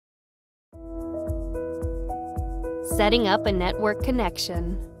Setting up a network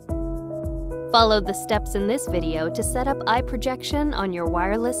connection. Follow the steps in this video to set up iProjection on your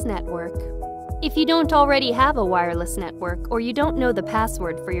wireless network. If you don't already have a wireless network or you don't know the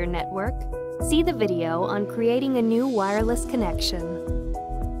password for your network, see the video on creating a new wireless connection.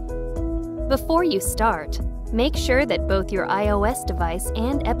 Before you start, make sure that both your iOS device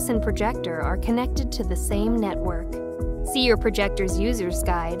and Epson projector are connected to the same network. See your projector's user's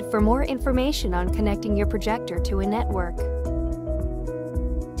guide for more information on connecting your projector to a network.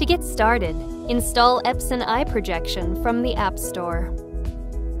 To get started, install Epson iProjection from the App Store.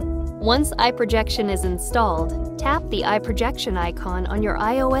 Once iProjection is installed, tap the iProjection icon on your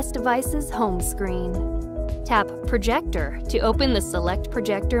iOS device's home screen. Tap Projector to open the Select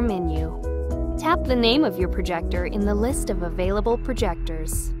Projector menu. Tap the name of your projector in the list of available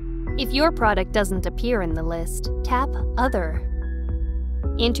projectors. If your product doesn't appear in the list, tap Other.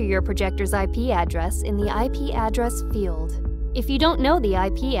 Enter your projector's IP address in the IP address field. If you don't know the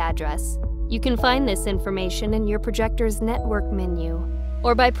IP address, you can find this information in your projector's network menu,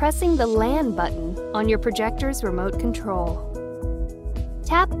 or by pressing the LAN button on your projector's remote control.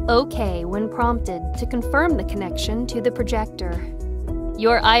 Tap OK when prompted to confirm the connection to the projector.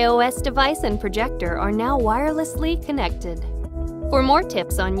 Your iOS device and projector are now wirelessly connected. For more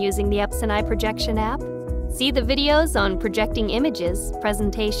tips on using the Epson iProjection app, see the videos on projecting images,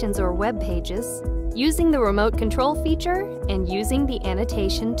 presentations, or web pages, using the remote control feature, and using the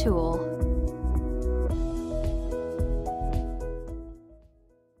annotation tool.